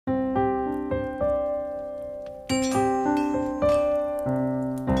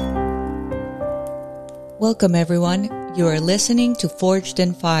Welcome everyone. You are listening to Forged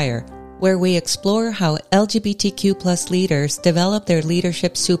in Fire, where we explore how LGBTQ+ leaders develop their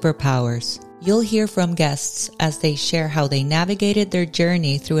leadership superpowers. You'll hear from guests as they share how they navigated their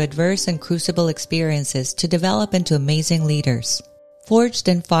journey through adverse and crucible experiences to develop into amazing leaders. Forged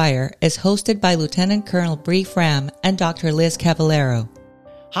in Fire is hosted by Lieutenant Colonel Bree Fram and Dr. Liz Cavallero.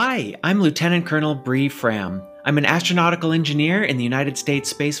 Hi, I'm Lieutenant Colonel Bree Fram. I'm an astronautical engineer in the United States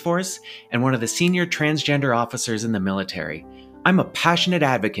Space Force and one of the senior transgender officers in the military. I'm a passionate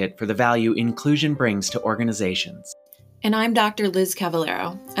advocate for the value inclusion brings to organizations. And I'm Dr. Liz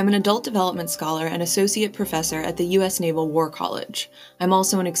Cavallero. I'm an adult development scholar and associate professor at the U.S. Naval War College. I'm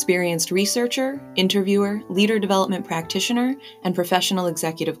also an experienced researcher, interviewer, leader development practitioner, and professional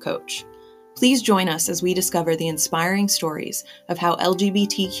executive coach. Please join us as we discover the inspiring stories of how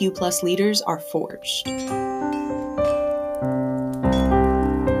LGBTQ+ leaders are forged.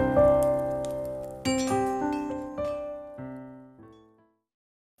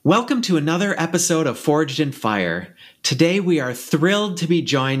 Welcome to another episode of Forged in Fire. Today we are thrilled to be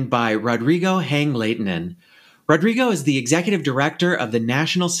joined by Rodrigo Heng-Lehtinen. Rodrigo is the executive director of the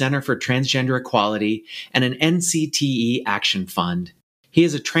National Center for Transgender Equality and an NCTE Action Fund. He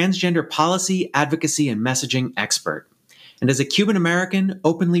is a transgender policy, advocacy, and messaging expert. And as a Cuban-American,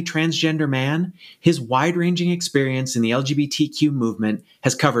 openly transgender man, his wide-ranging experience in the LGBTQ movement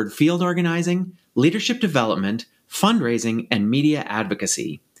has covered field organizing, leadership development, fundraising, and media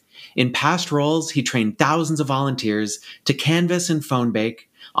advocacy. In past roles, he trained thousands of volunteers to canvass and phone bake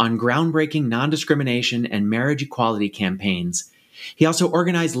on groundbreaking non-discrimination and marriage equality campaigns. He also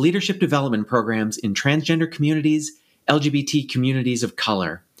organized leadership development programs in transgender communities, LGBT communities of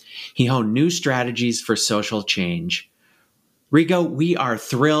color. He honed new strategies for social change. Rigo, we are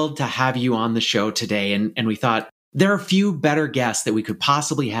thrilled to have you on the show today, and we thought there are few better guests that we could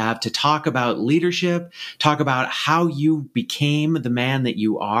possibly have to talk about leadership, talk about how you became the man that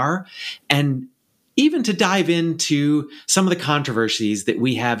you are, and even to dive into some of the controversies that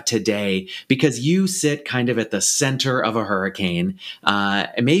we have today, because you sit kind of at the center of a hurricane,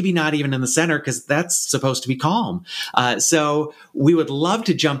 maybe not even in the center, because that's supposed to be calm. So we would love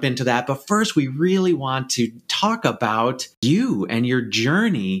to jump into that. But first, we really want to talk about you and your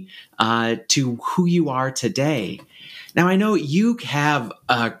journey to who you are today. Now, I know you have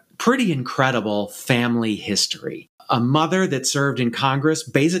a pretty incredible family history. A mother that served in Congress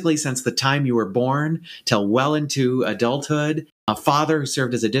basically since the time you were born till well into adulthood. A father who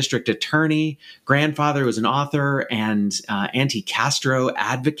served as a district attorney, grandfather who was an author and anti-Castro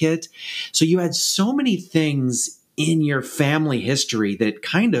advocate. So you had so many things in your family history that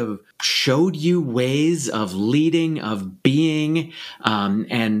kind of showed you ways of leading, of being,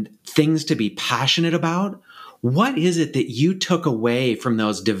 and things to be passionate about. What is it that you took away from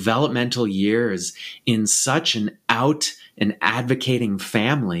those developmental years in such an out and advocating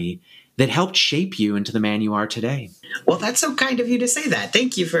family that helped shape you into the man you are today? Well, that's so kind of you to say that.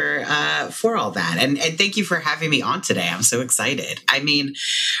 Thank you for all that. And thank you for having me on today. I'm so excited. I mean,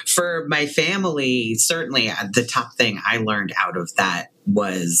 for my family, certainly the top thing I learned out of that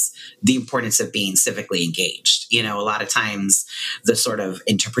was the importance of being civically engaged. You know, a lot of times the sort of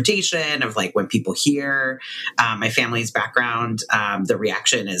interpretation of like when people hear my family's background, the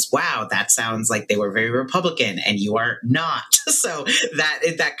reaction is, wow, that sounds like they were very Republican and you are not. So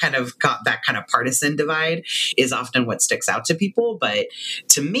that kind of partisan divide is often what sticks out to people. But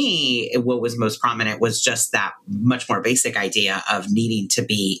to me, what was most prominent was just that much more basic idea of needing to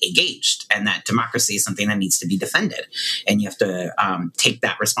be engaged and that democracy is something that needs to be defended. And you have to take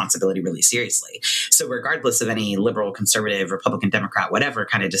that responsibility really seriously. So regardless of any liberal, conservative, Republican, Democrat, whatever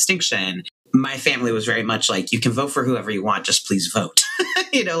kind of distinction, my family was very much like, you can vote for whoever you want, just please vote,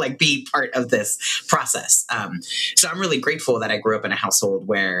 like be part of this process. So I'm really grateful that I grew up in a household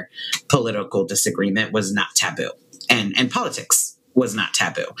where political disagreement was not taboo and politics was not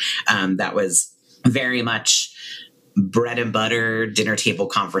taboo. That was very much bread and butter, dinner table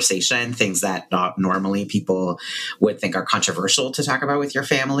conversation, things that not normally people would think are controversial to talk about with your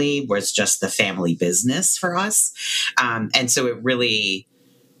family, was just the family business for us. And so it really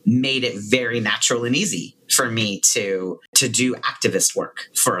made it very natural and easy for me to do activist work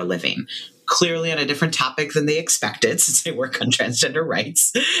for a living. Clearly on a different topic than they expected, since they work on transgender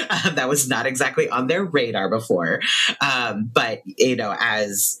rights. That was not exactly on their radar before. But,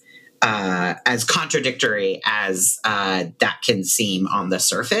 as contradictory as that can seem on the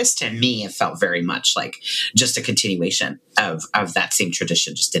surface, to me, it felt very much like just a continuation of that same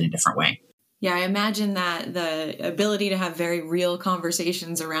tradition, just in a different way. Yeah, I imagine that the ability to have very real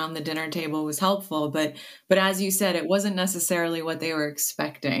conversations around the dinner table was helpful, but as you said, it wasn't necessarily what they were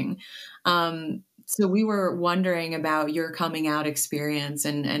expecting. So we were wondering about your coming out experience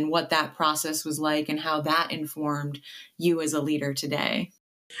and what that process was like and how that informed you as a leader today.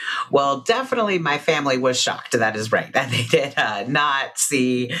 Well, definitely my family was shocked. That is right. And they did not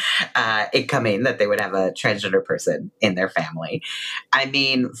see it coming that they would have a transgender person in their family. I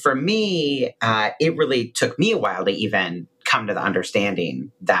mean, for me, it really took me a while to even come to the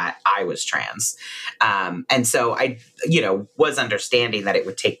understanding that I was trans. And so I, was understanding that it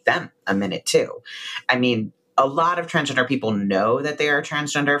would take them a minute too. I mean, a lot of transgender people know that they are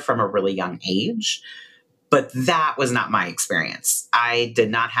transgender from a really young age. But that was not my experience. I did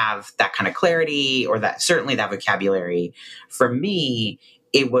not have that kind of clarity or certainly that vocabulary. For me,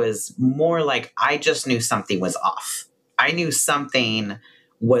 it was more like I just knew something was off. I knew something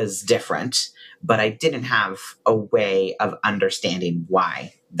was different, but I didn't have a way of understanding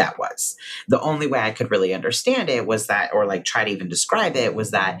why that was. The only way I could really understand it was that, or like try to even describe it,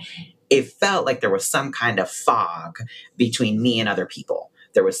 was that it felt like there was some kind of fog between me and other people.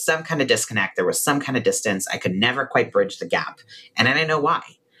 There was some kind of disconnect. There was some kind of distance. I could never quite bridge the gap. And I didn't know why.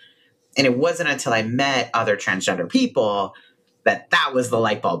 And it wasn't until I met other transgender people that was the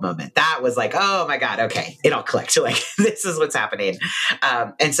light bulb moment. That was like, oh my God, okay, it all clicked. Like, this is what's happening.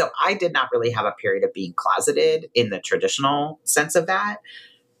 And so I did not really have a period of being closeted in the traditional sense of that,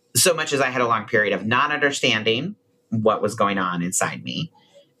 so much as I had a long period of not understanding what was going on inside me.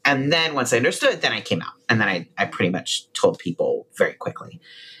 And then once I understood, then I came out. And then I pretty much told people very quickly,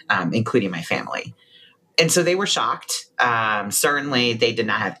 including my family. And so they were shocked. Certainly, they did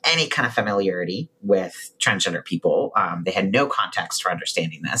not have any kind of familiarity with transgender people. They had no context for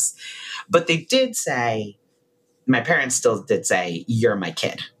understanding this. But they did say, my parents still did say, you're my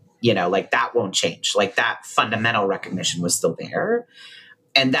kid. Like that won't change. Like that fundamental recognition was still there.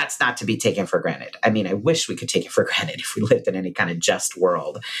 And that's not to be taken for granted. I mean, I wish we could take it for granted. If we lived in any kind of just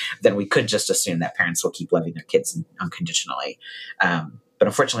world, then we could just assume that parents will keep loving their kids unconditionally. But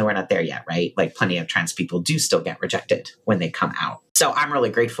unfortunately, we're not there yet, right? Like plenty of trans people do still get rejected when they come out. So I'm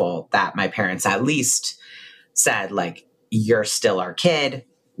really grateful that my parents at least said, like, you're still our kid.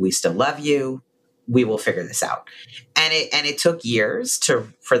 We still love you. We will figure this out. And it took years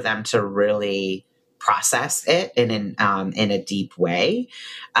for them to really process it in a deep way.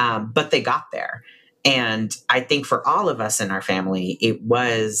 But they got there. And I think for all of us in our family, it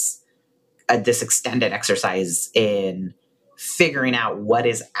was this extended exercise in figuring out what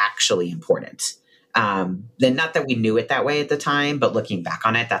is actually important. Then not that we knew it that way at the time, but looking back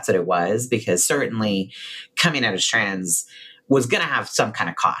on it, that's what it was. Because certainly coming out as trans was going to have some kind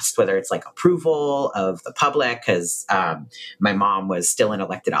of cost, whether it's like approval of the public, because my mom was still in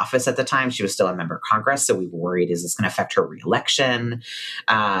elected office at the time. She was still a member of Congress. So we were worried, is this going to affect her reelection?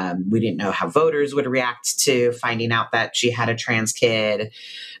 We didn't know how voters would react to finding out that she had a trans kid,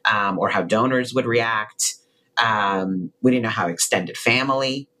 or how donors would react. We didn't know how extended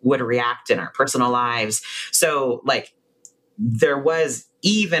family would react in our personal lives. So like, there was,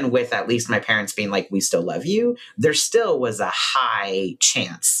 even with at least my parents being like, we still love you, there still was a high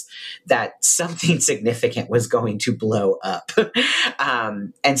chance that something significant was going to blow up.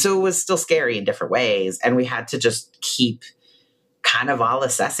 And so it was still scary in different ways. And we had to just keep kind of all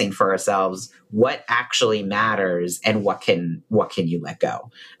assessing for ourselves what actually matters and what can you let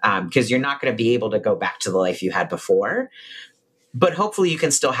go? Because you're not going to be able to go back to the life you had before. But hopefully you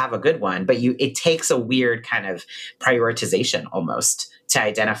can still have a good one. But it takes a weird kind of prioritization almost to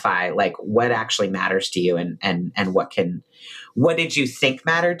identify like what actually matters to you and what did you think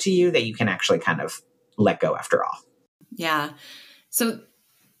mattered to you that you can actually kind of let go after all. Yeah. So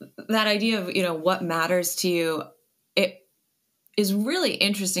that idea of, what matters to you, it is really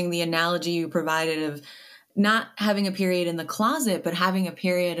interesting. The analogy you provided of not having a period in the closet, but having a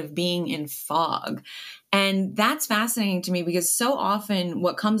period of being in fog. And that's fascinating to me because so often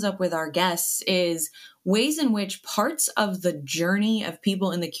what comes up with our guests is ways in which parts of the journey of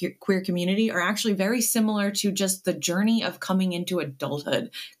people in the queer community are actually very similar to just the journey of coming into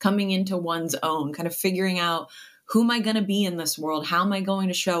adulthood, coming into one's own, kind of figuring out, who am I going to be in this world? How am I going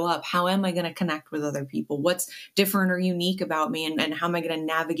to show up? How am I going to connect with other people? What's different or unique about me? And how am I going to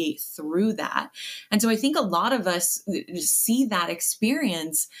navigate through that? And so I think a lot of us see that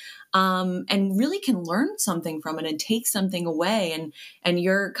experience and really can learn something from it and take something away. And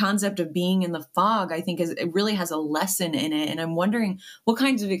your concept of being in the fog, I think it really has a lesson in it. And I'm wondering what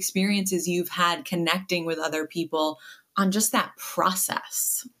kinds of experiences you've had connecting with other people on just that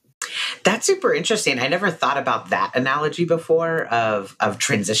process. That's super interesting. I never thought about that analogy before of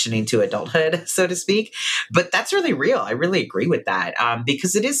transitioning to adulthood, so to speak. But that's really real. I really agree with that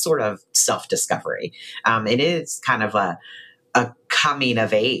because it is sort of self-discovery. It is kind of a coming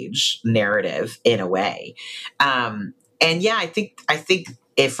of age narrative in a way. And yeah, I think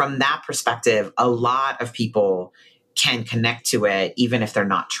if from that perspective, a lot of people can connect to it, even if they're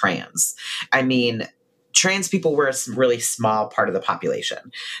not trans. I mean, trans people were a really small part of the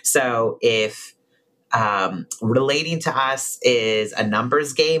population. So if relating to us is a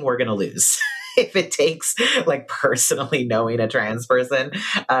numbers game, we're going to lose. If it takes like personally knowing a trans person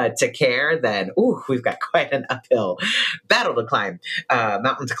to care, then we've got quite an uphill battle to climb,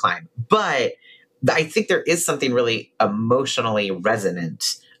 mountain to climb. But I think there is something really emotionally resonant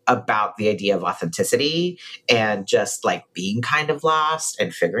about the idea of authenticity and just like being kind of lost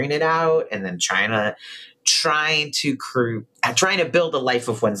and figuring it out, and then trying to build a life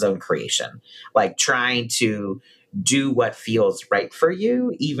of one's own creation, like trying to do what feels right for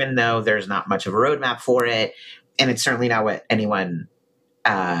you, even though there's not much of a roadmap for it. And it's certainly not what anyone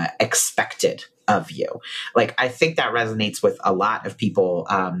expected of you. Like, I think that resonates with a lot of people,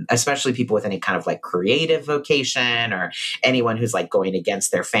 especially people with any kind of like creative vocation, or anyone who's like going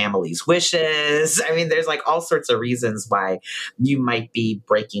against their family's wishes. I mean, there's like all sorts of reasons why you might be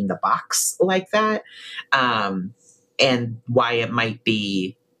breaking the box like that. And why it might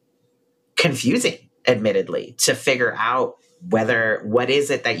be confusing, admittedly, to figure out what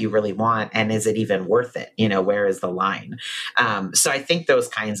is it that you really want, and is it even worth it? Where is the line? So I think those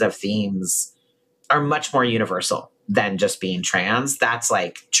kinds of themes are much more universal than just being trans. That's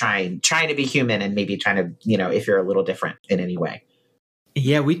like trying to be human, and maybe trying to, if you're a little different in any way.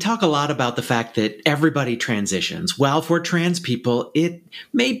 Yeah, we talk a lot about the fact that everybody transitions. Well, for trans people, it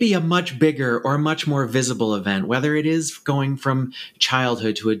may be a much bigger or much more visible event, whether it is going from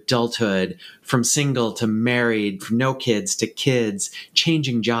childhood to adulthood, from single to married, from no kids to kids,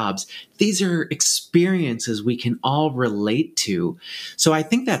 changing jobs. These are experiences we can all relate to. So I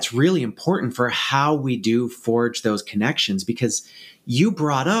think that's really important for how we do forge those connections, because you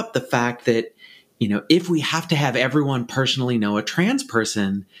brought up the fact that if we have to have everyone personally know a trans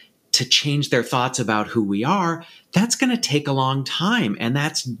person to change their thoughts about who we are, that's going to take a long time. And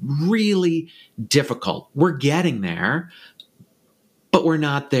that's really difficult. We're getting there, but we're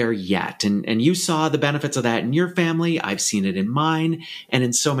not there yet. And you saw the benefits of that in your family. I've seen it in mine and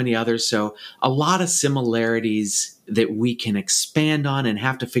in so many others. So a lot of similarities that we can expand on, and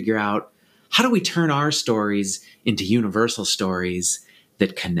have to figure out, how do we turn our stories into universal stories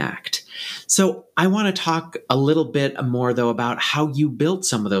that connect? So I want to talk a little bit more, though, about how you built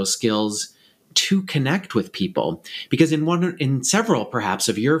some of those skills to connect with people. Because in several, perhaps,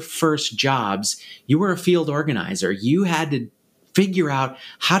 of your first jobs, you were a field organizer. You had to figure out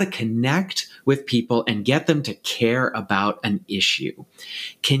how to connect with people and get them to care about an issue.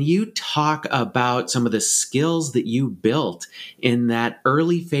 Can you talk about some of the skills that you built in that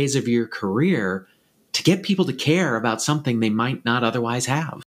early phase of your career to get people to care about something they might not otherwise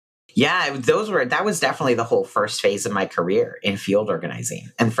have? Yeah, that was definitely the whole first phase of my career in field organizing.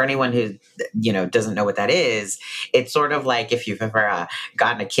 And for anyone who, doesn't know what that is, it's sort of like if you've ever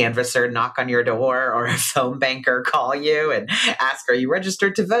gotten a canvasser knock on your door, or a phone banker call you and ask, are you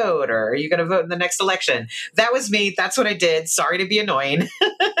registered to vote, or are you going to vote in the next election? That was me. That's what I did. Sorry to be annoying.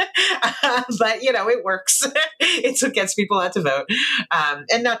 But, it works. It's what gets people out to vote.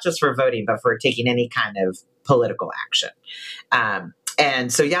 And not just for voting, but for taking any kind of political action.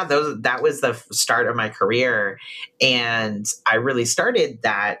 And so, yeah, that was the start of my career. And I really started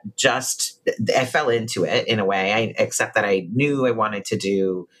that I fell into it in a way, except that I knew I wanted to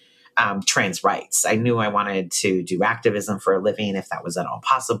do trans rights. I knew I wanted to do activism for a living, if that was at all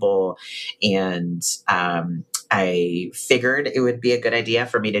possible. And I figured it would be a good idea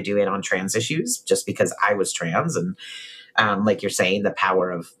for me to do it on trans issues, just because I was trans. And like you're saying, the power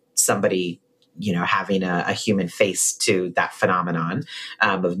of somebody having a human face to that phenomenon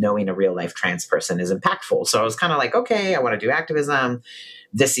of knowing a real life trans person is impactful. So I was kind of like, okay, I want to do activism.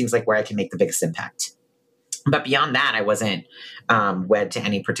 This seems like where I can make the biggest impact. But beyond that, I wasn't wed to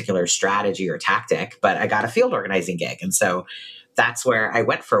any particular strategy or tactic, but I got a field organizing gig. And so that's where I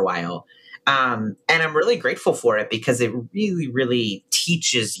went for a while. And I'm really grateful for it, because it really, really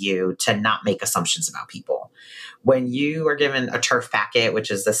teaches you to not make assumptions about people. When you are given a turf packet,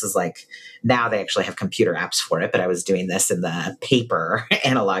 this is like, now they actually have computer apps for it, but I was doing this in the paper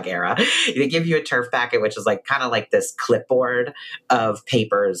analog era. They give you a turf packet, which is like kind of like this clipboard of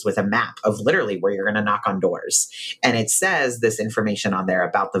papers with a map of literally where you're going to knock on doors. And it says this information on there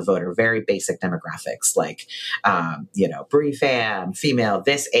about the voter, very basic demographics, like, brief fam, female,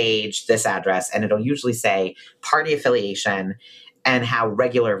 this age, this address. And it'll usually say party affiliation and how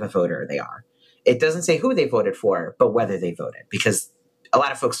regular of a voter they are. It doesn't say who they voted for, but whether they voted, because a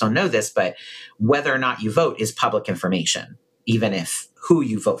lot of folks don't know this, but whether or not you vote is public information. even if who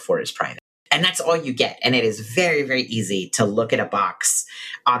you vote for is private. And that's all you get. And it is very, very easy to look at a box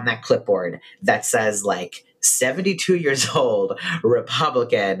on that clipboard that says like 72 years old,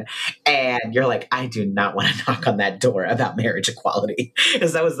 Republican. And you're like, I do not want to knock on that door about marriage equality.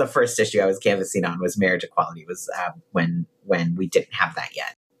 Because that was the first issue I was canvassing on, was marriage equality, was when we didn't have that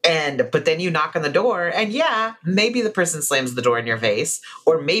yet. But then you knock on the door and yeah, maybe the person slams the door in your face,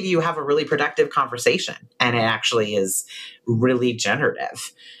 or maybe you have a really productive conversation and it actually is really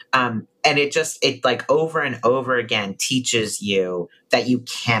generative. And it like over and over again teaches you that you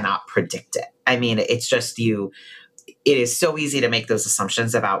cannot predict it. I mean, it's just it is so easy to make those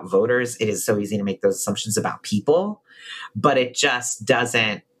assumptions about voters. It is so easy to make those assumptions about people, but it just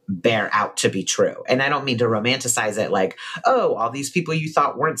doesn't bear out to be true. And I don't mean to romanticize it like, oh, all these people you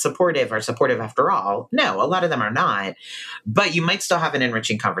thought weren't supportive are supportive after all. No, a lot of them are not. But you might still have an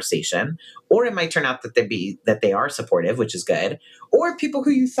enriching conversation, or it might turn out that they are supportive, which is good. Or people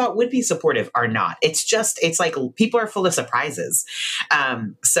who you thought would be supportive are not. It's like people are full of surprises.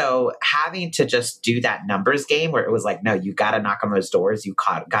 So having to just do that numbers game where it was like, no, you got to knock on those doors. You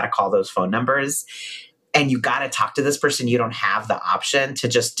got to call those phone numbers. And you got to talk to this person. You don't have the option to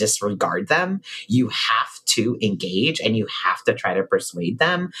just disregard them. You have to engage and you have to try to persuade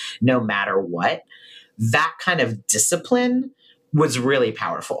them no matter what. That kind of discipline was really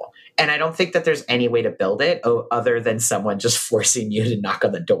powerful. And I don't think that there's any way to build it other than someone just forcing you to knock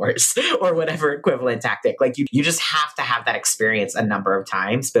on the doors or whatever equivalent tactic. Like you just have to have that experience a number of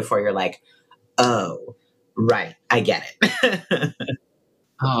times before you're like, oh, right, I get it.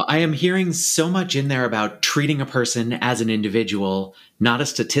 Oh, I am hearing so much in there about treating a person as an individual, not a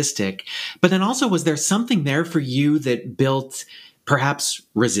statistic. But then also, was there something there for you that built perhaps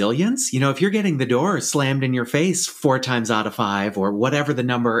resilience? You know, if you're getting the door slammed in your face 4 times out of 5 or whatever the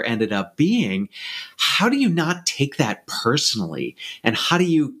number ended up being, how do you not take that personally? And how do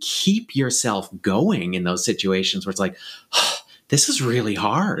you keep yourself going in those situations where it's like, oh, this is really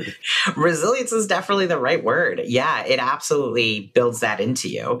hard? Resilience is definitely the right word. Yeah, it absolutely builds that into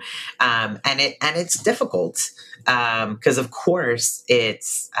you. And it's difficult because, of course,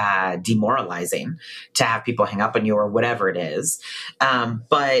 it's demoralizing to have people hang up on you or whatever it is.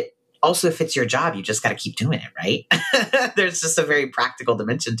 But also, if it's your job, you just got to keep doing it, right? There's just a very practical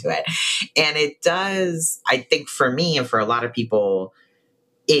dimension to it. And it does, I think for me and for a lot of people,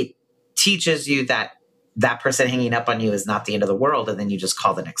 it teaches you that person hanging up on you is not the end of the world, and then you just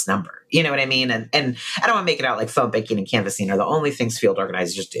call the next number. You know what I mean? And I don't want to make it out like phone banking and canvassing are the only things field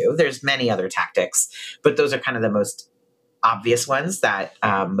organizers do. There's many other tactics, but those are kind of the most obvious ones that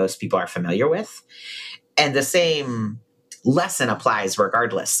most people are familiar with. And the same lesson applies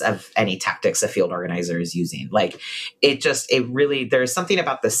regardless of any tactics a field organizer is using. Like there's something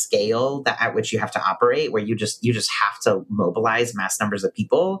about the scale at which you have to operate where you just have to mobilize mass numbers of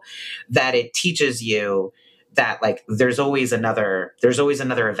people, that it teaches you that like there's always another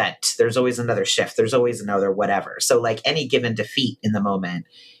event, there's always another shift, there's always another whatever. So like any given defeat in the moment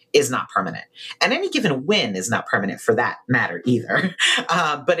is not permanent. And any given win is not permanent for that matter either.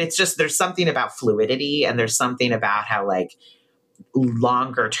 But it's just, there's something about fluidity, and there's something about how like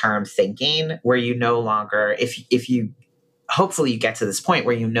longer term thinking where you no longer, if you hopefully you get to this point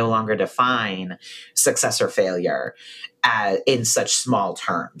where you no longer define success or failure in such small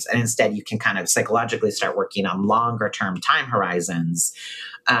terms. And instead you can kind of psychologically start working on longer term time horizons.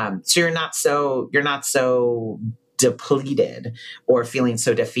 So you're not so depleted or feeling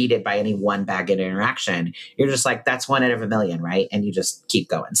so defeated by any one bad interaction. You're just like, that's 1 out of a million, right? And you just keep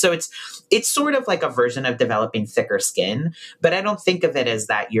going. So it's sort of like a version of developing thicker skin, but I don't think of it as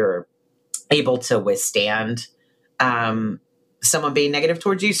that you're able to withstand someone being negative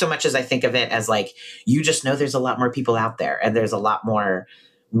towards you so much as I think of it as like, you just know there's a lot more people out there and there's a lot more,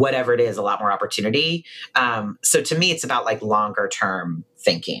 whatever it is, a lot more opportunity. So to me, it's about like longer term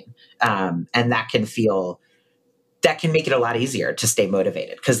thinking. And that can make it a lot easier to stay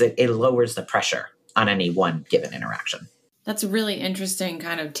motivated because it lowers the pressure on any one given interaction. That's a really interesting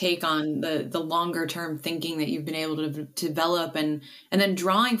kind of take on the longer term thinking that you've been able to develop and then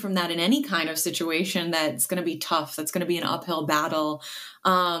drawing from that in any kind of situation that's going to be tough, that's going to be an uphill battle,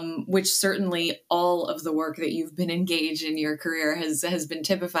 which certainly all of the work that you've been engaged in your career has been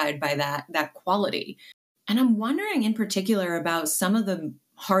typified by that quality. And I'm wondering in particular about some of the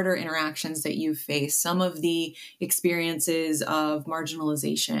harder interactions that you've faced, some of the experiences of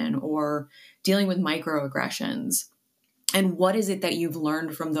marginalization or dealing with microaggressions. And what is it that you've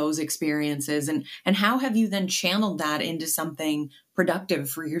learned from those experiences? And how have you then channeled that into something productive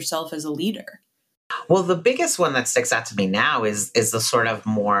for yourself as a leader? Well, the biggest one that sticks out to me now is the sort of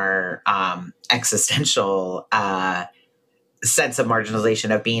more existential sense of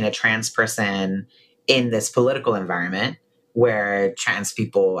marginalization of being a trans person in this political environment where trans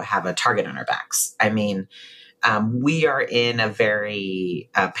people have a target on our backs. I mean, we are in a very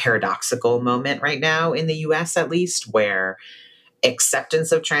paradoxical moment right now in the US, at least, where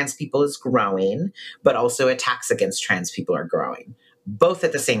acceptance of trans people is growing, but also attacks against trans people are growing, both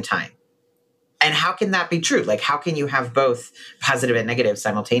at the same time. And how can that be true? Like, how can you have both positive and negative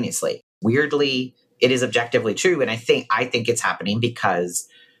simultaneously? Weirdly, it is objectively true. And I think it's happening because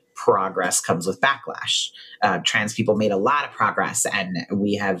progress comes with backlash. Trans people made a lot of progress, and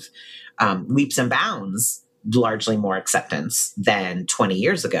we have leaps and bounds, largely more acceptance than 20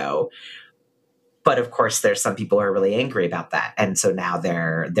 years ago. But of course, there's some people who are really angry about that. And so now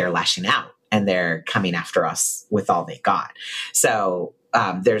they're lashing out and they're coming after us with all they got. So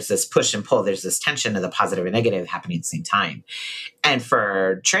there's this push and pull. There's this tension of the positive and negative happening at the same time. And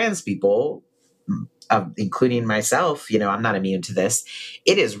for trans people, including myself, I'm not immune to this.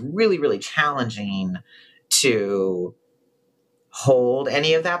 It is really, really challenging to hold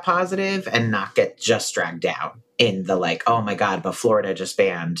any of that positive and not get just dragged down in the like, oh my God, but Florida just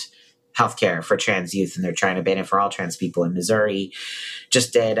banned healthcare for trans youth and they're trying to ban it for all trans people. In Missouri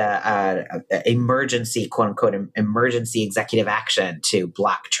just did a emergency, quote unquote, emergency executive action to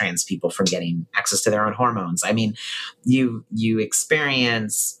block trans people from getting access to their own hormones. I mean, you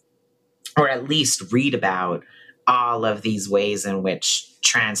experience, or at least read about, all of these ways in which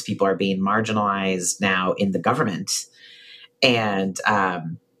trans people are being marginalized now in the government. And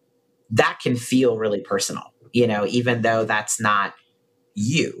that can feel really personal, even though that's not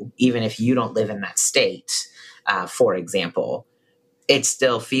you, even if you don't live in that state, for example, it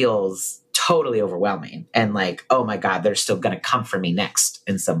still feels totally overwhelming and like, oh my God, they're still going to come for me next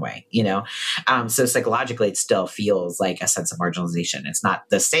in some way, So psychologically, it still feels like a sense of marginalization. It's not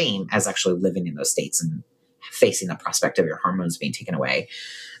the same as actually living in those states and facing the prospect of your hormones being taken away.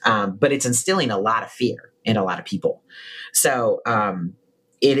 But it's instilling a lot of fear in a lot of people. So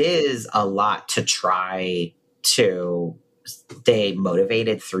it is a lot to try to stay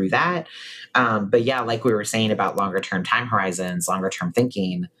motivated through that. But yeah, like we were saying about longer term time horizons, longer term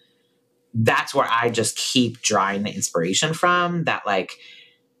thinking, that's where I just keep drawing the inspiration from. That like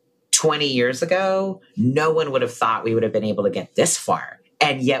 20 years ago, no one would have thought we would have been able to get this far.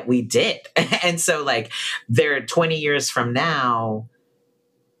 And yet we did. And so like 20 years from now,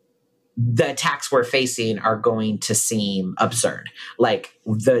 the attacks we're facing are going to seem absurd. Like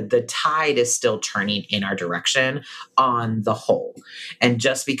the tide is still turning in our direction on the whole. And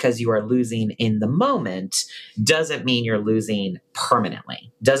just because you are losing in the moment doesn't mean you're losing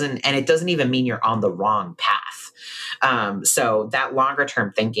permanently. And it doesn't even mean you're on the wrong path. So that longer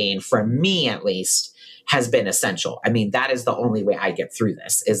term thinking, for me at least, has been essential. I mean, that is the only way I get through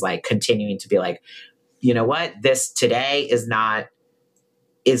this, is like continuing to be like, you know what, this today is not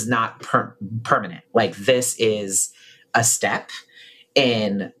permanent. Like this is a step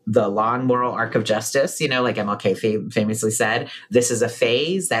in the long moral arc of justice. Like MLK famously said, this is a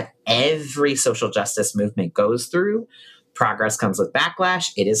phase that every social justice movement goes through. Progress comes with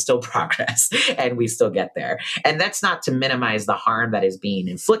backlash. It is still progress and we still get there. And that's not to minimize the harm that is being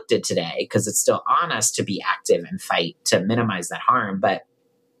inflicted today, because it's still on us to be active and fight to minimize that harm. But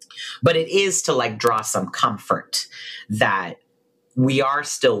it is to like draw some comfort that we are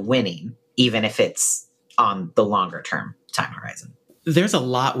still winning, even if it's on the longer term time horizon. There's a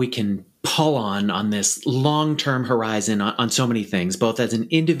lot we can pull on this long-term horizon on so many things, both as an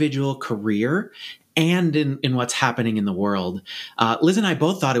individual career and in what's happening in the world. Liz and I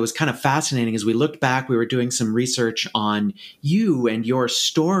both thought it was kind of fascinating as we looked back. We were doing some research on you and your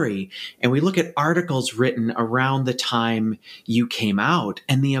story, and we look at articles written around the time you came out,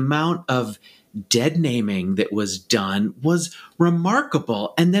 and the amount of dead naming that was done was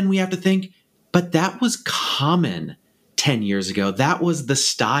remarkable. And then we have to think, but that was common 10 years ago. That was the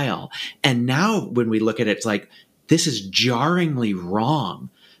style. And now when we look at it, it's like, this is jarringly wrong.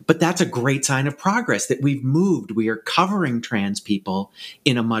 But that's a great sign of progress, that we've moved. We are covering trans people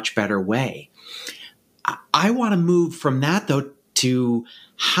in a much better way. I want to move from that, though, to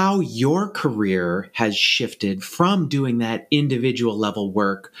how your career has shifted from doing that individual level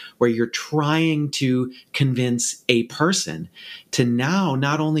work where you're trying to convince a person to now,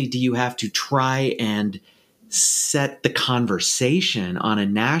 not only do you have to try and set the conversation on a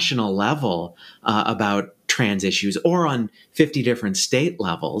national level about trans issues, or on 50 different state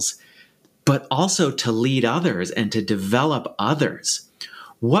levels, but also to lead others and to develop others.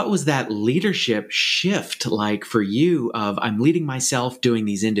 What was that leadership shift like for you of I'm leading myself doing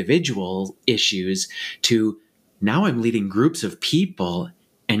these individual issues to now I'm leading groups of people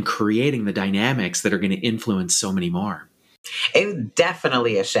and creating the dynamics that are going to influence so many more? It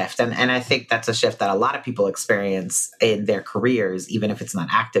definitely a shift. And I think that's a shift that a lot of people experience in their careers, even if it's not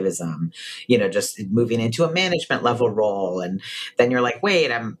activism, just moving into a management level role. And then you're like,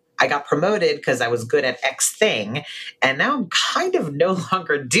 wait, I got promoted because I was good at X thing. And now I'm kind of no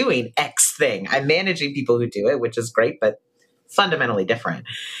longer doing X thing. I'm managing people who do it, which is great, but fundamentally different.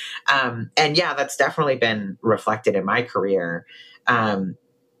 And yeah, that's definitely been reflected in my career. And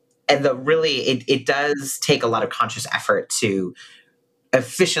it does take a lot of conscious effort to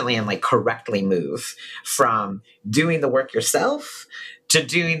efficiently and correctly move from doing the work yourself to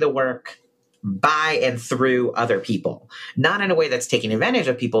doing the work by and through other people. Not in a way that's taking advantage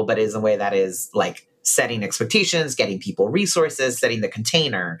of people, but is a way that is setting expectations, getting people resources, setting the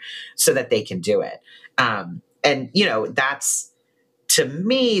container so that they can do it. That's, to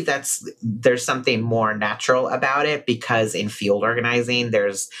me, there's something more natural about it, because in field organizing,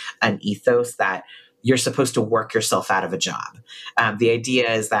 there's an ethos that you're supposed to work yourself out of a job. The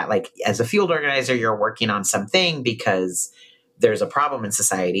idea is that as a field organizer, you're working on something because there's a problem in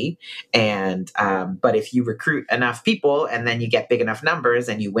society. But if you recruit enough people and then you get big enough numbers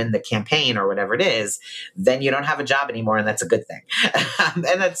and you win the campaign or whatever it is, then you don't have a job anymore. And that's a good thing.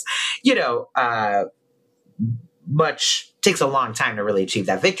 And that's, takes a long time to really achieve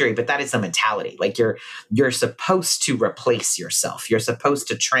that victory, but that is the mentality. You're supposed to replace yourself. You're supposed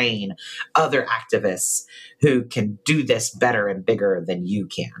to train other activists who can do this better and bigger than you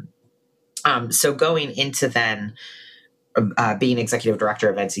can. So going into then being executive director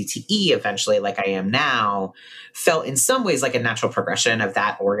of NCTE eventually, like I am now, felt in some ways like a natural progression of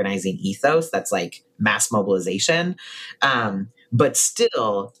that organizing ethos that's mass mobilization. But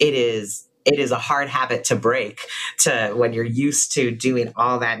still, it is a hard habit to break when you're used to doing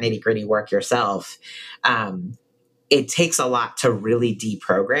all that nitty-gritty work yourself. It takes a lot to really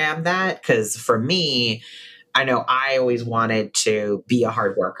deprogram that, because for me, I know I always wanted to be a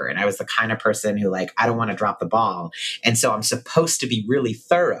hard worker, and I was the kind of person who I don't want to drop the ball. And so I'm supposed to be really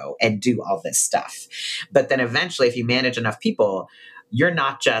thorough and do all this stuff. But then eventually, if you manage enough people, you're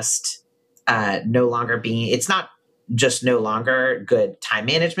not just it's not just no longer good time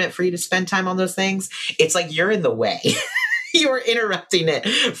management for you to spend time on those things. It's you're in the way. You're interrupting it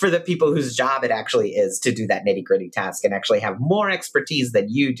for the people whose job it actually is to do that nitty-gritty task and actually have more expertise than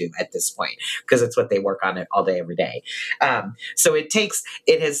you do at this point, because it's what they work on it all day, every day. So it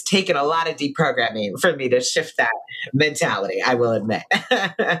has taken a lot of deprogramming for me to shift that mentality, I will admit.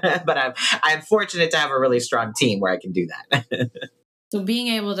 But I'm fortunate to have a really strong team where I can do that. So being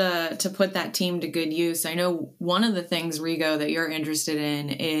able to put that team to good use, I know one of the things, Rigo, that you're interested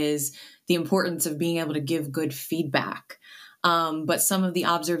in is the importance of being able to give good feedback. But some of the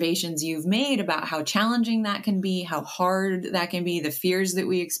observations you've made about how challenging that can be, how hard that can be, the fears that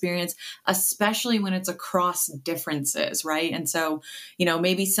we experience, especially when it's across differences, right? And so,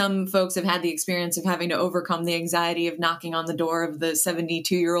 maybe some folks have had the experience of having to overcome the anxiety of knocking on the door of the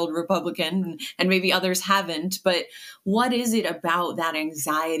 72-year-old Republican, and maybe others haven't. But what is it about that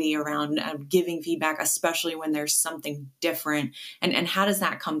anxiety around giving feedback, especially when there's something different? And how does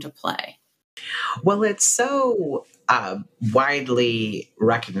that come to play? Well, it's so widely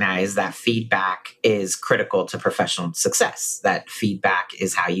recognized that feedback is critical to professional success, that feedback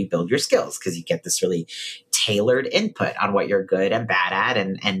is how you build your skills, because you get this really tailored input on what you're good and bad at,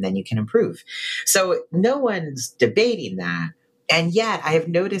 and then you can improve. So no one's debating that. And yet I have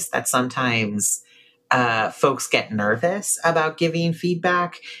noticed that sometimes folks get nervous about giving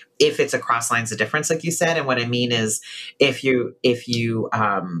feedback if it's across lines of difference, like you said. And what I mean is if you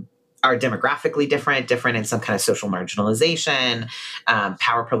are demographically different in some kind of social marginalization,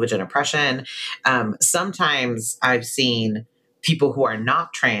 power, privilege, and oppression. Sometimes I've seen people who are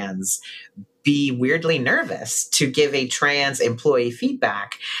not trans be weirdly nervous to give a trans employee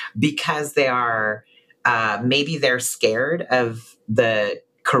feedback because they are, maybe they're scared of the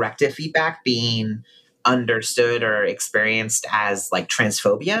corrective feedback being understood or experienced as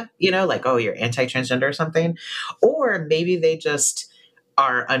transphobia, oh, you're anti-transgender or something. Or maybe they just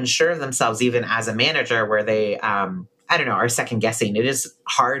are unsure of themselves, even as a manager, where they, are second guessing. It is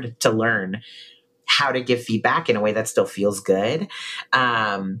hard to learn how to give feedback in a way that still feels good.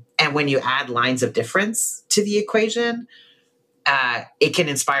 And when you add lines of difference to the equation, it can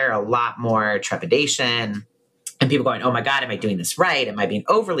inspire a lot more trepidation and people going, oh my God, am I doing this right? Am I being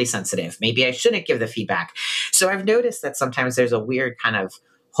overly sensitive? Maybe I shouldn't give the feedback. So I've noticed that sometimes there's a weird kind of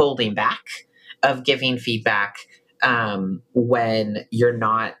holding back of giving feedback when you're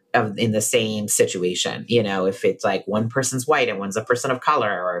not in the same situation. If it's one person's white and one's a person of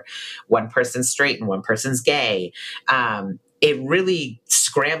color, or one person's straight and one person's gay, it really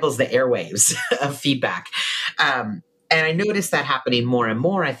scrambles the airwaves of feedback. And I notice that happening more and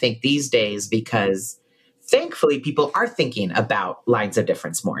more, I think, these days, because thankfully people are thinking about lines of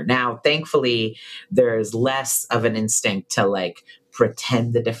difference more. Now, thankfully, there's less of an instinct to like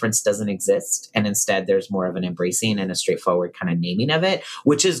pretend the difference doesn't exist. And instead, there's more of an embracing and a straightforward kind of naming of it,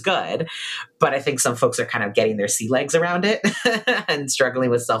 which is good. But I think some folks are kind of getting their sea legs around it and struggling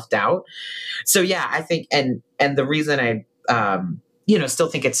with self-doubt. So yeah, I think, and the reason I, still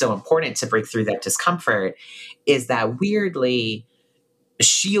think it's so important to break through that discomfort is that weirdly,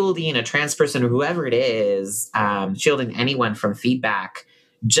 shielding a trans person or whoever it is, shielding anyone from feedback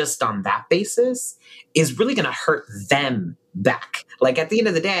just on that basis is really going to hurt them back. Like at the end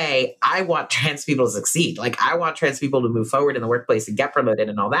of the day, I want trans people to succeed. Like I want trans people to move forward in the workplace and get promoted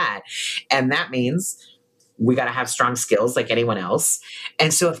and all that. And that means we got to have strong skills like anyone else.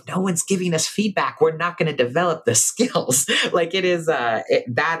 And so if no one's giving us feedback, we're not going to develop the skills. Like it is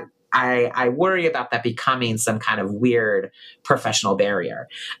I worry about that becoming some kind of weird professional barrier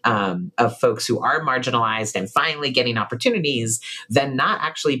of folks who are marginalized and finally getting opportunities, then not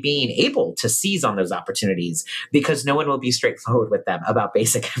actually being able to seize on those opportunities because no one will be straightforward with them about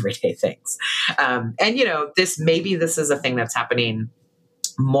basic everyday things. This is a thing that's happening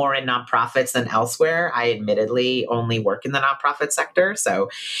more in nonprofits than elsewhere. I admittedly only work in the nonprofit sector. So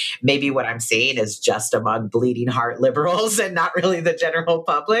maybe what I'm seeing is just among bleeding heart liberals and not really the general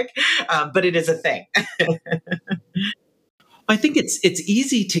public. But it is a thing. I think it's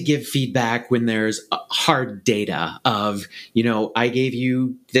easy to give feedback when there's hard data of, I gave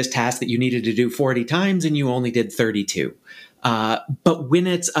you this task that you needed to do 40 times and you only did 32. But when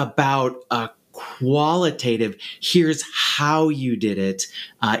it's about qualitative, here's how you did it,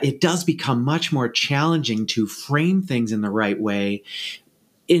 it does become much more challenging to frame things in the right way,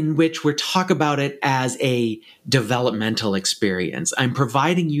 in which we talk about it as a developmental experience. I'm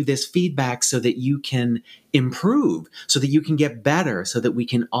providing you this feedback so that you can improve, so that you can get better, so that we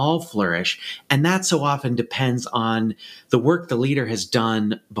can all flourish. And that so often depends on the work the leader has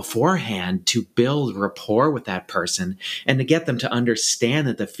done beforehand to build rapport with that person and to get them to understand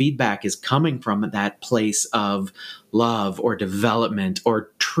that the feedback is coming from that place of love or development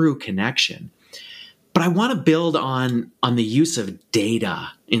or true connection. But I want to build on the use of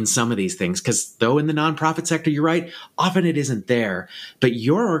data in some of these things, because though in the nonprofit sector, you're right, often it isn't there. But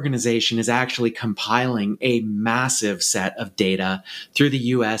your organization is actually compiling a massive set of data through the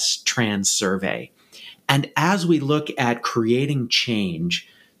U.S. Trans Survey. And as we look at creating change,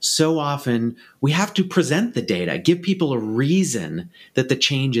 so often we have to present the data, give people a reason that the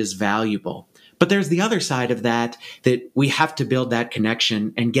change is valuable. But there's the other side of that we have to build that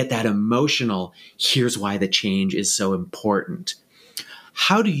connection and get that emotional, here's why the change is so important.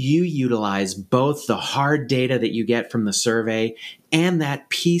 How do you utilize both the hard data that you get from the survey and that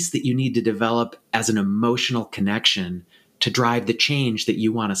piece that you need to develop as an emotional connection to drive the change that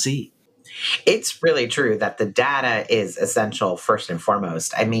you want to see? It's really true that the data is essential first and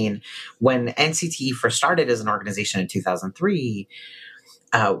foremost. I mean, when NCTE first started as an organization in 2003,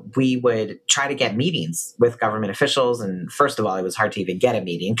 we would try to get meetings with government officials. And first of all, it was hard to even get a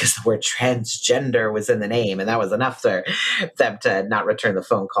meeting because the word transgender was in the name. And that was enough for them to not return the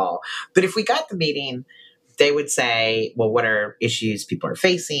phone call. But if we got the meeting, they would say, well, what are issues people are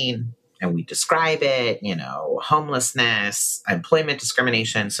facing? And we describe it, homelessness, employment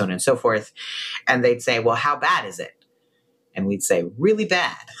discrimination, so on and so forth. And they'd say, well, how bad is it? And we'd say, really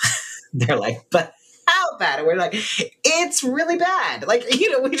bad. They're like, but how bad? And we're like, it's really bad. Like,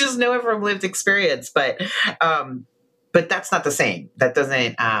 we just know it from lived experience, but that's not the same. That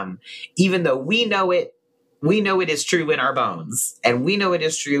doesn't, even though we know it is true in our bones and we know it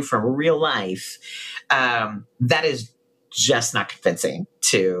is true from real life. That is just not convincing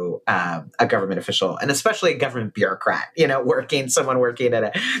to a government official, and especially a government bureaucrat, someone working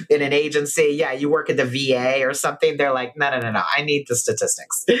in an agency. Yeah, you work at the VA or something. They're like, no, I need the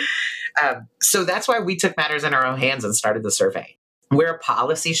statistics. So that's why we took matters in our own hands and started the survey. We're a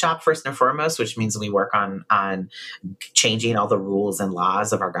policy shop first and foremost, which means we work on changing all the rules and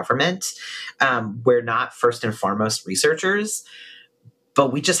laws of our government. We're not first and foremost researchers,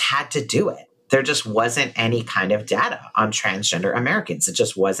 but we just had to do it. There just wasn't any kind of data on transgender Americans. It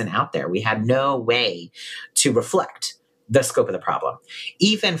just wasn't out there. We had no way to reflect the scope of the problem.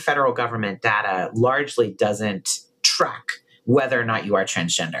 Even federal government data largely doesn't track whether or not you are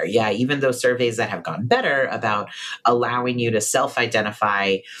transgender. Yeah, even those surveys that have gotten better about allowing you to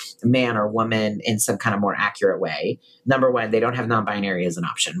self-identify man or woman in some kind of more accurate way. Number one, they don't have non-binary as an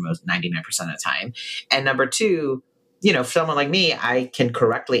option most 99% of the time. And number two, someone like me, I can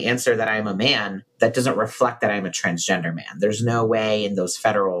correctly answer that I'm a man. That doesn't reflect that I'm a transgender man. There's no way in those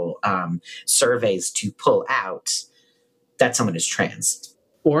federal surveys to pull out that someone is trans.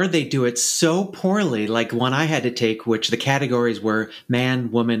 Or they do it so poorly, like one I had to take, which the categories were man,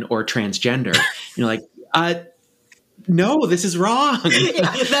 woman, or transgender. Like, no, this is wrong.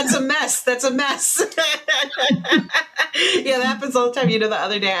 Yeah, that's a mess. That's a mess. Yeah, that happens all the time. The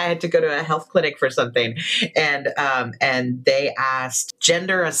other day I had to go to a health clinic for something, and they asked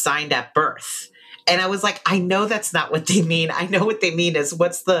gender assigned at birth. And I was like, I know that's not what they mean. I know what they mean is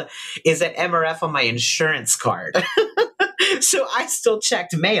is it MRF on my insurance card? So I still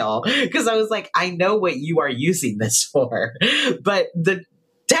checked male because I was like, I know what you are using this for. But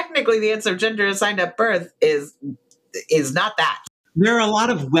technically the answer of gender assigned at birth is not that. There are a lot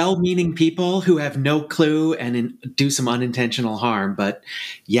of well-meaning people who have no clue and do some unintentional harm. But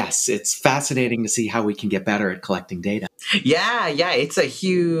yes, it's fascinating to see how we can get better at collecting data. Yeah. It's a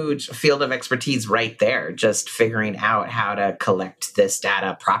huge field of expertise right there, just figuring out how to collect this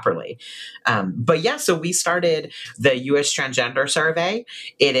data properly. So we started the U.S. Transgender Survey.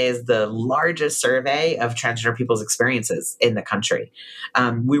 It is the largest survey of transgender people's experiences in the country.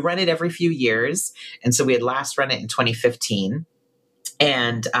 We run it every few years. And so we had last run it in 2015.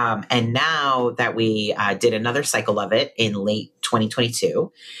 And now that we did another cycle of it in late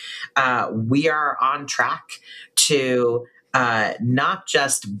 2022, we are on track to not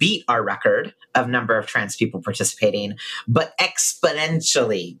just beat our record of number of trans people participating, but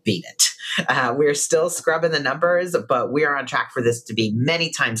exponentially beat it. We're still scrubbing the numbers, but we are on track for this to be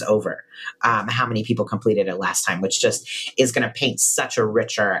many times over how many people completed it last time, which just is going to paint such a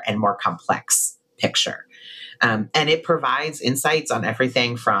richer and more complex picture. And it provides insights on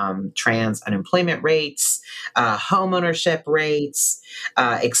everything from trans unemployment rates, home ownership rates,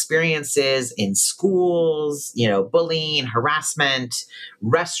 experiences in schools, bullying, harassment,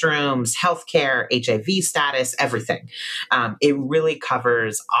 restrooms, healthcare, HIV status, everything. It really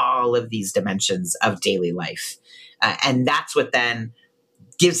covers all of these dimensions of daily life. And that's what then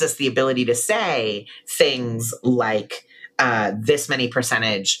gives us the ability to say things like this many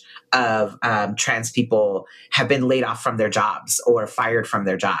percentage of trans people have been laid off from their jobs or fired from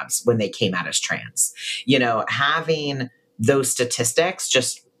their jobs when they came out as trans. Having those statistics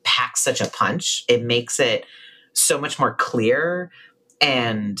just packs such a punch. It makes it so much more clear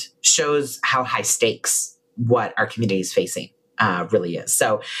and shows how high stakes what our community is facing really is.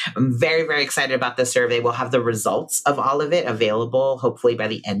 So I'm very, very excited about this survey. We'll have the results of all of it available, hopefully by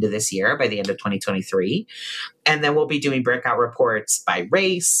the end of this year, by the end of 2023. And then we'll be doing breakout reports by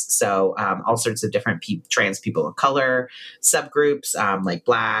race. So all sorts of different trans people of color, subgroups like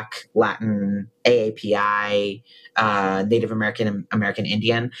Black, Latin, AAPI, Native American, American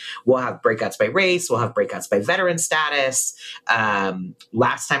Indian. We'll have breakouts by race. We'll have breakouts by veteran status.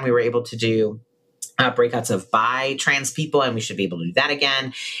 Last time we were able to do breakouts of bi trans people, and we should be able to do that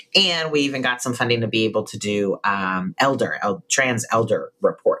again. And we even got some funding to be able to do trans elder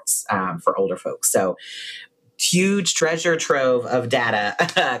reports for older folks. So huge treasure trove of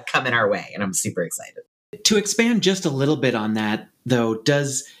data coming our way, and I'm super excited. To expand just a little bit on that, though,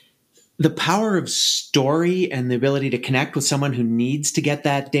 does the power of story and the ability to connect with someone who needs to get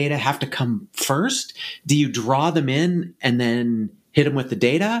that data have to come first? Do you draw them in and then hit them with the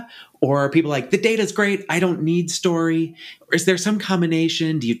data? Or are people like, the data's great, I don't need story? Or is there some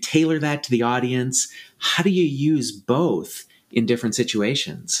combination? Do you tailor that to the audience? How do you use both in different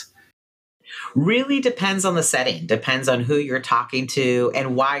situations? Really depends on the setting, depends on who you're talking to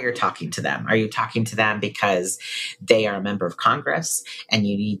and why you're talking to them. Are you talking to them because they are a member of Congress and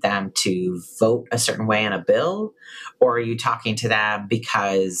you need them to vote a certain way on a bill? Or are you talking to them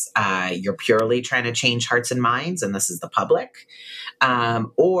because you're purely trying to change hearts and minds and this is the public?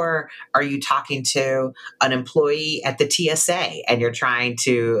 Or are you talking to an employee at the TSA and you're trying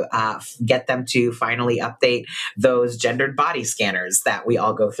to get them to finally update those gendered body scanners that we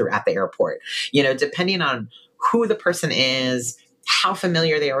all go through at the airport? Depending on who the person is, how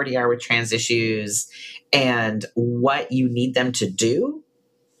familiar they already are with trans issues, and what you need them to do,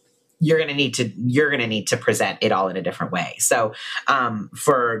 you're going to need to present it all in a different way. So,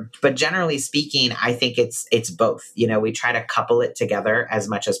 but generally speaking, I think it's both. We try to couple it together as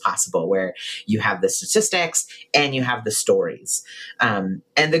much as possible, where you have the statistics and you have the stories. And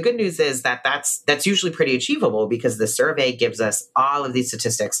the good news is that that's usually pretty achievable because the survey gives us all of these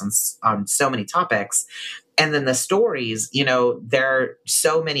statistics on so many topics. And then the stories, there are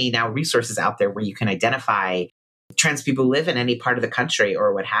so many now resources out there where you can identify trans people live in any part of the country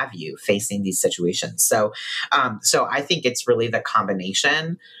or what have you facing these situations. So I think it's really the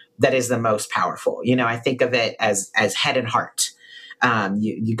combination that is the most powerful. I think of it as head and heart.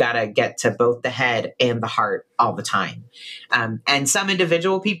 You got to get to both the head and the heart all the time. And some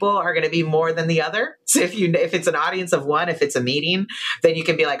individual people are going to be more than the other. So if it's an audience of one, if it's a meeting, then you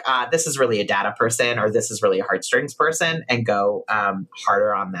can be like, this is really a data person, or this is really a heartstrings person, and go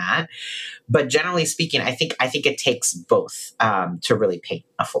harder on that. But generally speaking, I think it takes both to really paint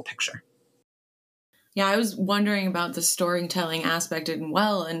a full picture. Yeah, I was wondering about the storytelling aspect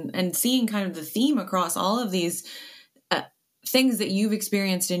and seeing kind of the theme across all of these things that you've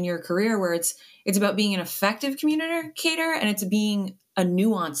experienced in your career, where it's about being an effective communicator and it's being a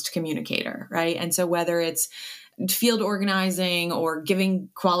nuanced communicator, right? And so whether it's field organizing or giving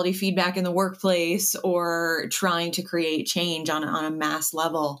quality feedback in the workplace or trying to create change on a mass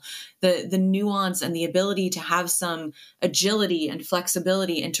level, the nuance and the ability to have some agility and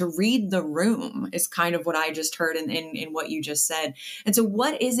flexibility and to read the room is kind of what I just heard in what you just said. And so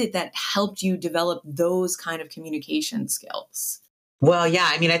what is it that helped you develop those kind of communication skills? Well, yeah,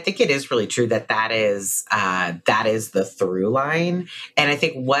 I mean, I think it is really true that is the through line. And I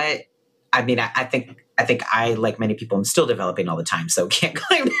think I think I, like many people, am still developing all the time, so can't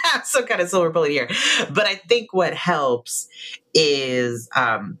claim to have some kind of silver bullet here. But I think what helps is,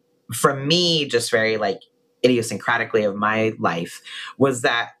 for me, just very like idiosyncratically of my life, was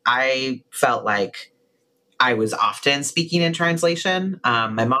that I felt like I was often speaking in translation.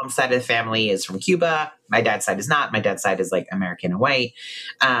 My mom's side of the family is from Cuba. My dad's side is not. My dad's side is like American and white.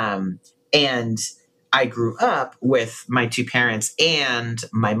 And I grew up with my two parents and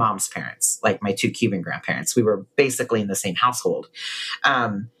my mom's parents, like my two Cuban grandparents. We were basically in the same household.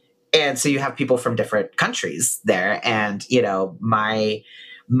 And so you have people from different countries there. And,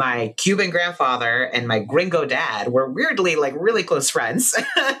 my Cuban grandfather and my gringo dad were weirdly like really close friends.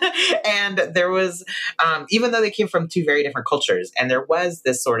 And there was, even though they came from two very different cultures, and there was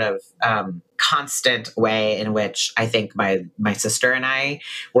this sort of constant way in which I think my sister and I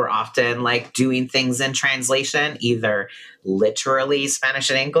were often like doing things in translation, either literally Spanish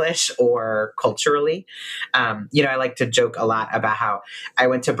and English or culturally. I like to joke a lot about how I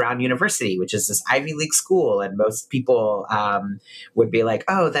went to Brown University, which is this Ivy League school, and most people would be like,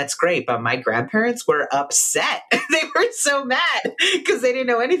 oh, that's great. But my grandparents were upset. They were so mad because they didn't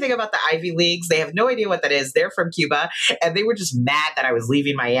know anything about the Ivy Leagues. They have no idea what that is. They're from Cuba. And they were just mad that I was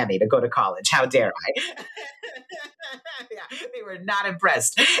leaving Miami to go to college. How dare I? Yeah, they were not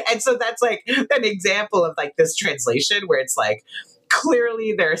impressed. And so that's like an example of like this translation where it's like,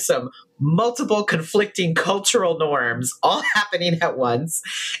 clearly there are some multiple conflicting cultural norms all happening at once,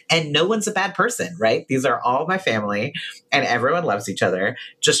 and no one's a bad person, right? These are all my family and everyone loves each other,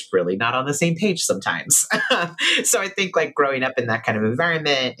 just really not on the same page sometimes. So I think like growing up in that kind of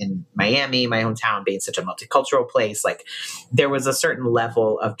environment in Miami, my hometown being such a multicultural place, like there was a certain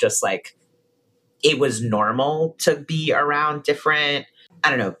level of just like, it was normal to be around different,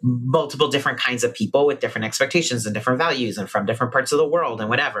 multiple different kinds of people with different expectations and different values and from different parts of the world and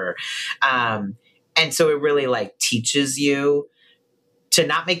whatever. And so it really like teaches you to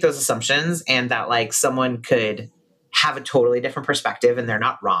not make those assumptions, and that like someone could have a totally different perspective and they're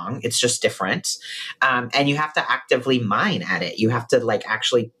not wrong. It's just different. And you have to actively mine at it. You have to like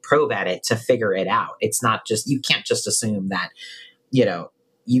actually probe at it to figure it out. It's not just, you can't just assume that,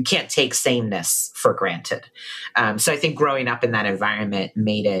 you can't take sameness for granted. So I think growing up in that environment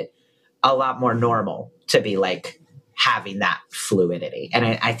made it a lot more normal to be like having that fluidity. And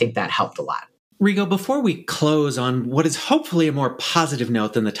I think that helped a lot. Rigo, before we close on what is hopefully a more positive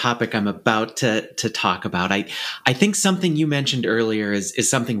note than the topic I'm about to talk about, I think something you mentioned earlier is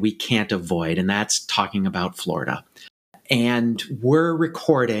something we can't avoid, and that's talking about Florida. And we're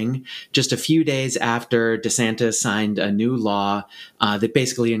recording just a few days after DeSantis signed a new law that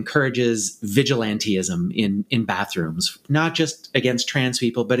basically encourages vigilantism in bathrooms, not just against trans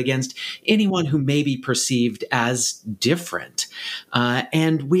people, but against anyone who may be perceived as different.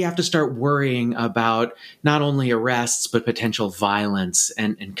 And we have to start worrying about not only arrests, but potential violence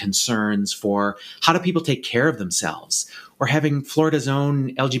and concerns for how do people take care of themselves. Or having Florida's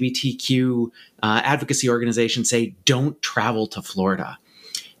own LGBTQ advocacy organization say, don't travel to Florida.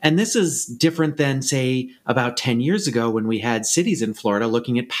 And this is different than, say, about 10 years ago when we had cities in Florida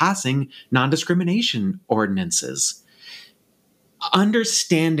looking at passing non-discrimination ordinances.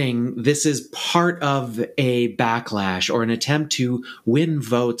 Understanding this is part of a backlash or an attempt to win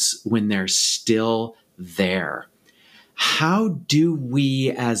votes when they're still there. How do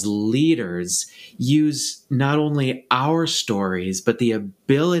we as leaders use not only our stories, but the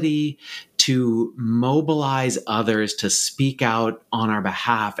ability to mobilize others to speak out on our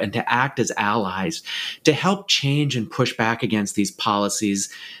behalf and to act as allies to help change and push back against these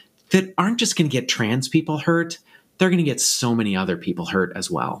policies that aren't just going to get trans people hurt, they're going to get so many other people hurt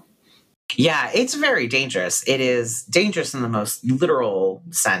as well. Yeah, it's very dangerous. It is dangerous in the most literal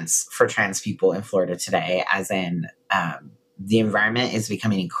sense for trans people in Florida today, as in the environment is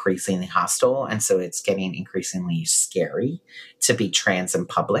becoming increasingly hostile. And so it's getting increasingly scary to be trans in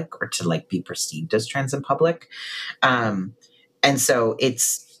public or to like be perceived as trans in public. And so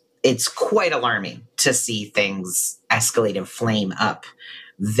it's quite alarming to see things escalate and flame up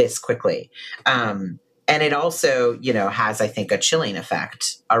this quickly. And it also, has, I think, a chilling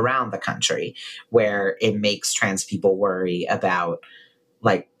effect around the country where it makes trans people worry about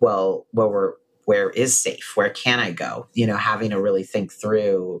like, where is safe? Where can I go? Having to really think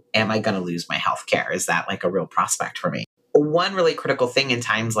through, am I going to lose my health care? Is that like a real prospect for me? One really critical thing in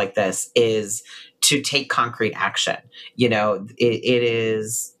times like this is to take concrete action. It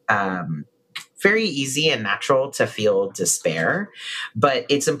is very easy and natural to feel despair, but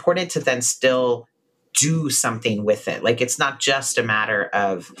it's important to then still do something with it. Like, it's not just a matter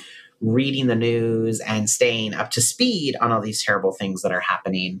of reading the news and staying up to speed on all these terrible things that are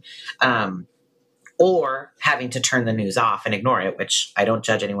happening, or having to turn the news off and ignore it, which I don't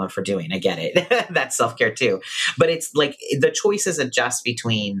judge anyone for doing. I get it. That's self-care too. But it's like the choice isn't just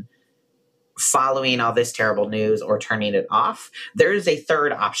between following all this terrible news or turning it off. There is a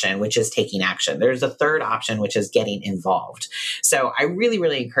third option, which is taking action. There's a third option, which is getting involved. So I really,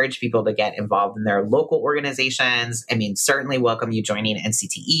 really encourage people to get involved in their local organizations. I mean, certainly welcome you joining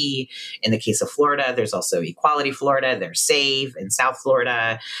NCTE. In the case of Florida, there's also Equality Florida. There's SAVE in South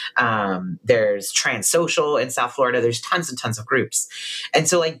Florida. There's Trans Social in South Florida. There's tons and tons of groups. And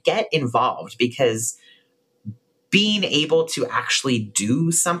so like get involved, because being able to actually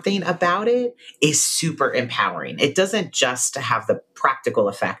do something about it is super empowering. It doesn't just have the practical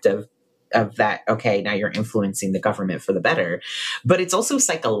effect of that, okay, now you're influencing the government for the better, but it's also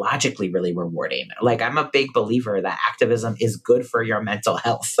psychologically really rewarding. Like, I'm a big believer that activism is good for your mental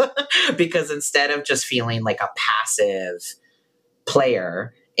health because instead of just feeling like a passive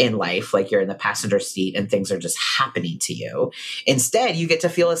player in life, like you're in the passenger seat and things are just happening to you, instead you get to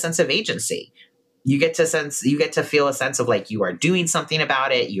feel a sense of agency. You get to feel a sense of like you are doing something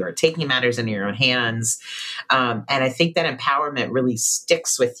about it. You are taking matters into your own hands. And I think that empowerment really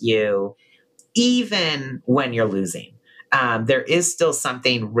sticks with you even when you're losing. There is still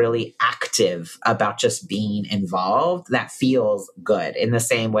something really active about just being involved that feels good, in the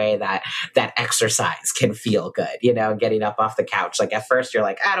same way that exercise can feel good, getting up off the couch. Like at first you're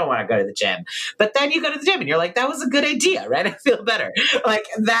like, I don't want to go to the gym, but then you go to the gym and you're like, that was a good idea, right? I feel better. Like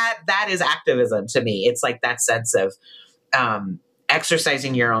that is activism to me. It's like that sense of,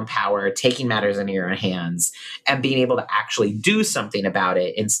 exercising your own power, taking matters into your own hands, and being able to actually do something about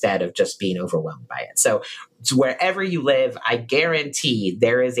it instead of just being overwhelmed by it. So wherever you live, I guarantee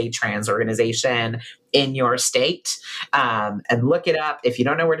there is a trans organization in your state. And look it up. If you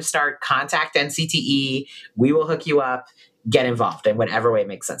don't know where to start, contact NCTE. We will hook you up. Get involved in whatever way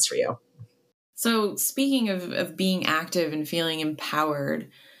makes sense for you. So speaking of being active and feeling empowered,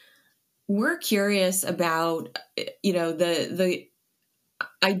 we're curious about, the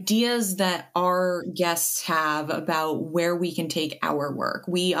ideas that our guests have about where we can take our work.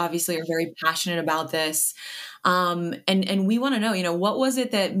 We obviously are very passionate about this. And we want to know, what was it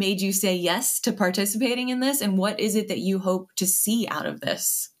that made you say yes to participating in this? And what is it that you hope to see out of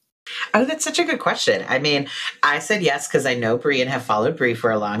this? Oh, that's such a good question. I mean, I said yes because I know Bree and have followed Bree for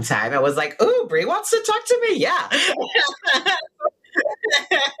a long time. I was like, oh, Bree wants to talk to me. Yeah.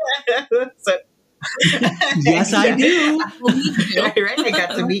 So, yes, I do. Right? I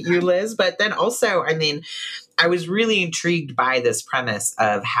got to meet you, Liz. But then also, I mean, I was really intrigued by this premise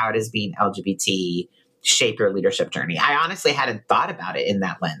of how does being LGBT shape your leadership journey. I honestly hadn't thought about it in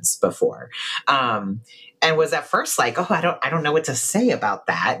that lens before. And was at first like, oh, I don't know what to say about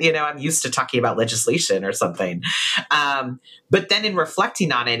that. I'm used to talking about legislation or something. But then in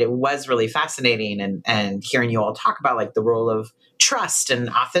reflecting on it, it was really fascinating and hearing you all talk about like the role of trust and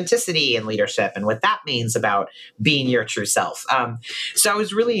authenticity in leadership and what that means about being your true self. So I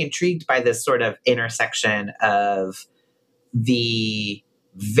was really intrigued by this sort of intersection of the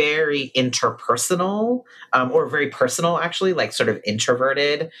very interpersonal, or very personal, actually, like sort of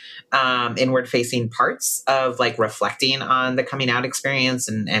introverted, inward facing parts of like reflecting on the coming out experience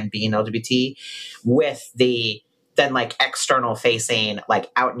and being LGBT, with the then like external facing, like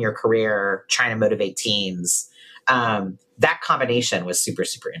out in your career, trying to motivate teams. That combination was super,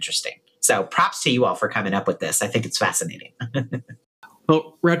 super interesting. So props to you all for coming up with this. I think it's fascinating.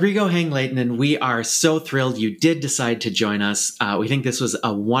 Well, Rodrigo Heng-Lehtinen, we are so thrilled you did decide to join us. We think this was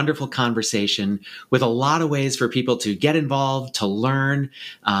a wonderful conversation with a lot of ways for people to get involved, to learn,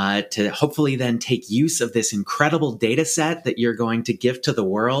 to hopefully then take use of this incredible data set that you're going to give to the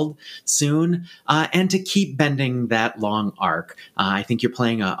world soon, and to keep bending that long arc. I think you're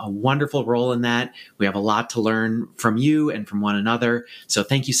playing a wonderful role in that. We have a lot to learn from you and from one another. So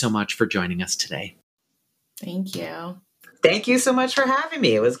thank you so much for joining us today. Thank you. Thank you so much for having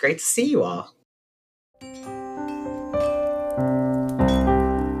me. It was great to see you all.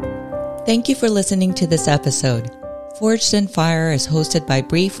 Thank you for listening to this episode. Forged in Fire is hosted by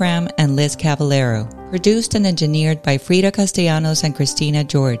Bree Fram and Liz Cavallero, produced and engineered by Frida Castellanos and Christina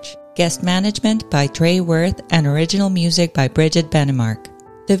George, guest management by Trey Worth, and original music by Bridget Benemark.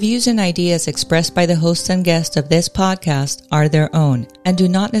 The views and ideas expressed by the hosts and guests of this podcast are their own and do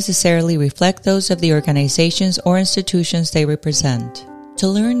not necessarily reflect those of the organizations or institutions they represent. To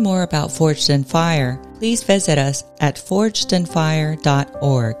learn more about Forged in Fire, please visit us at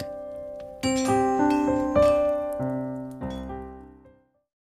forgedinfire.org.